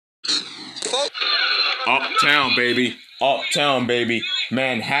Uptown, baby. Uptown, baby.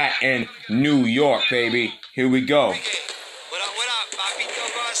 Manhattan, New York, baby. Here we go.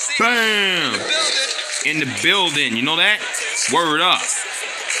 Bam! In the building. You know that? Word up.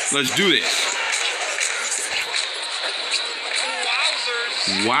 Let's do this.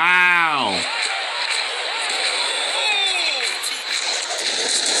 Wow.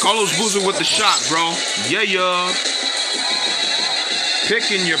 Carlos Boozer with the shot, bro. Yeah, yeah.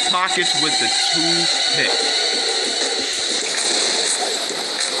 Picking your pockets with the toothpick.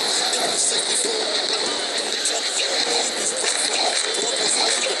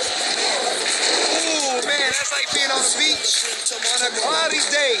 Ooh, man, that's like being on the beach on a cloudy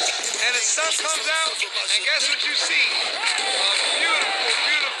day. And the sun comes out, and guess what you see? A beautiful,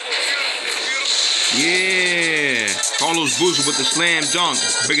 beautiful, beautiful, beautiful. Yeah. Carlos Boozer with the slam dunk.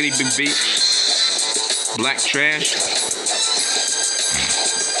 Biggity big beat. Black trash.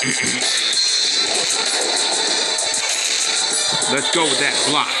 Let's go with that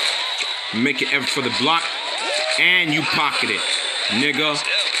block. Make it effort for the block. And you pocket it, nigga.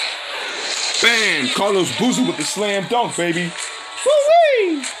 Bam! Carlos Boozer with the slam dunk, baby.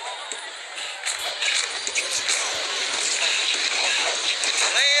 Woo-wee! Lay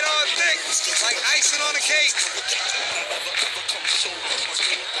it on thick, like icing on a cake.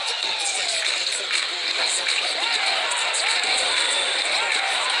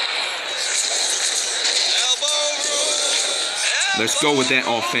 Let's go with that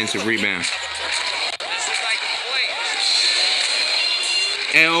offensive rebound.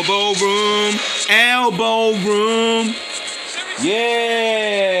 Elbow room, elbow room.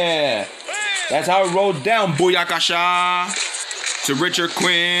 Yeah. That's how it rolled down, Booyakasha. To Richard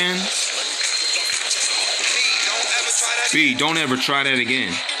Quinn. B, don't ever try that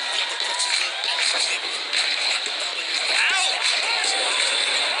again.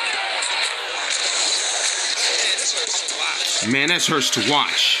 Man, that hurts to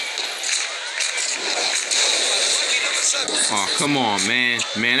watch. Oh, come on, man.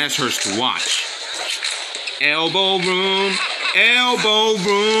 Man, that hurts to watch. Elbow room. Elbow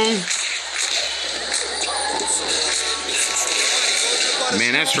room.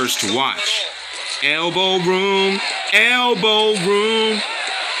 Man, that hurts to watch. Elbow room. Elbow room.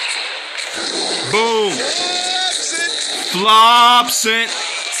 Boom. Flops it.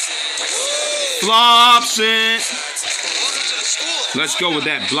 Flops it. Let's go with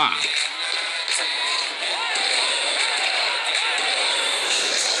that block.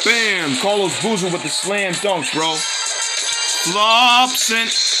 Bam! Carlos Boozer with the slam dunk, bro. Flops and...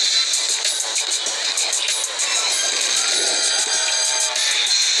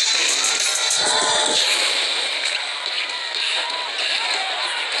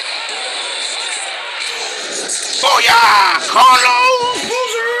 Oh yeah! Carlos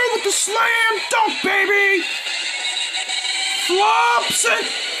Boozer with the slam dunk, baby! Flops and...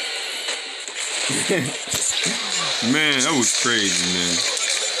 Man, that was crazy, man.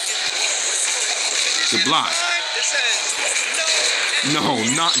 The block. No,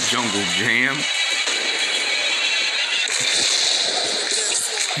 not Jungle Jam.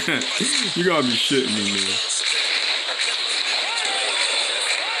 You gotta be shitting me, man.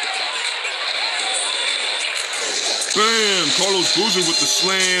 Bam! Carlos Boozer with the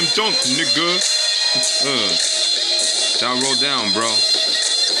slam dunk, nigga. Y'all roll down, bro.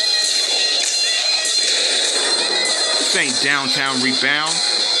 This ain't downtown rebound.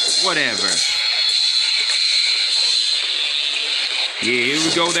 Whatever. Yeah, here we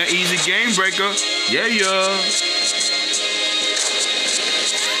go, that easy game breaker. Yeah, yeah.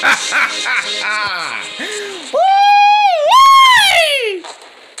 Woo-wee!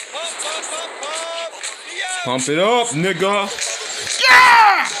 Pump it up, nigga.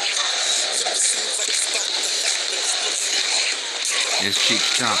 Yeah! It's Cheek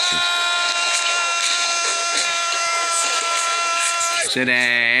Thompson. Sit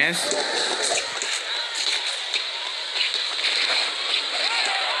ass.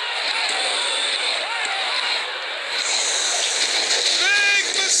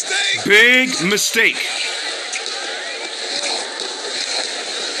 Big mistake.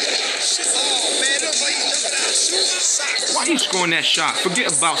 Why are you scoring that shot?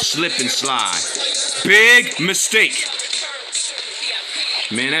 Forget about slip and slide. Big mistake.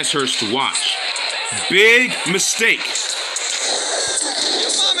 Man, that hurts to watch. Big mistake.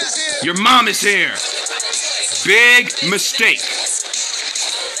 Your mom is here. Big mistake.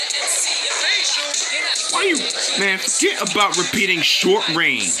 Why you, man, forget about repeating short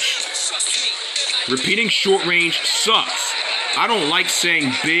range. Repeating short range sucks. I don't like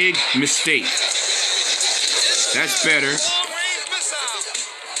saying big mistake. That's better.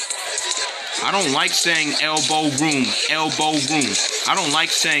 I don't like saying elbow room, elbow room. I don't like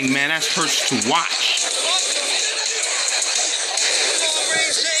saying, man, that hurts to watch.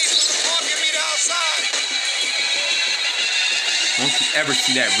 Don't you ever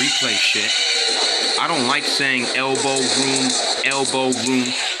see that replay shit. I don't like saying elbow room, elbow room.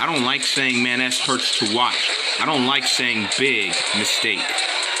 I don't like saying, man, that hurts to watch. I don't like saying big mistake.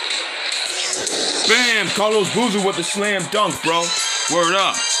 Bam! Carlos Boozer with the slam dunk, bro. Word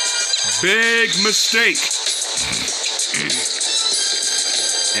up. Big mistake.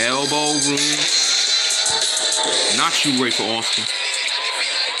 Elbow room. Not you, Ray, for Austin.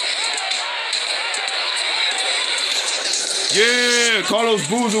 Yeah, Carlos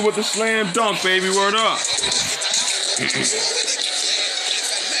Boozer with the slam dunk, baby. Word up.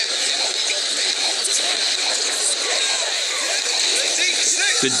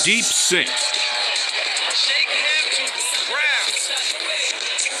 The deep six. Shake him to the ground.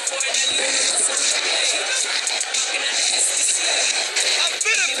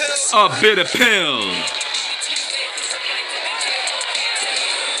 A bitter pill.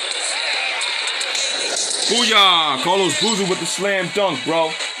 Booyah! Carlos Boozer with the slam dunk,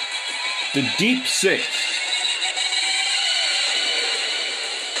 bro. The deep six.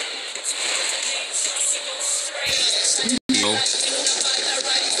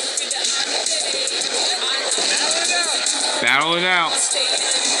 Battle it out.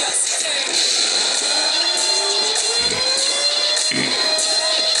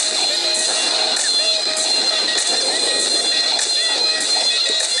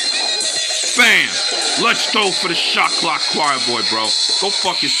 Bam! Let's go for the shot clock, choir boy, bro. Go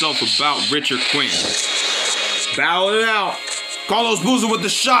fuck yourself about Richard Quinn. Battle it out. Carlos Boozer with the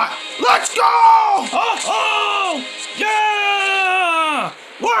shot. Let's go! Oh! Yeah!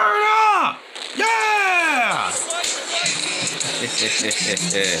 Word up! Yeah!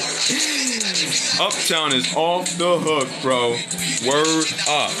 Uptown is off the hook, bro. Word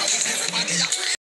up.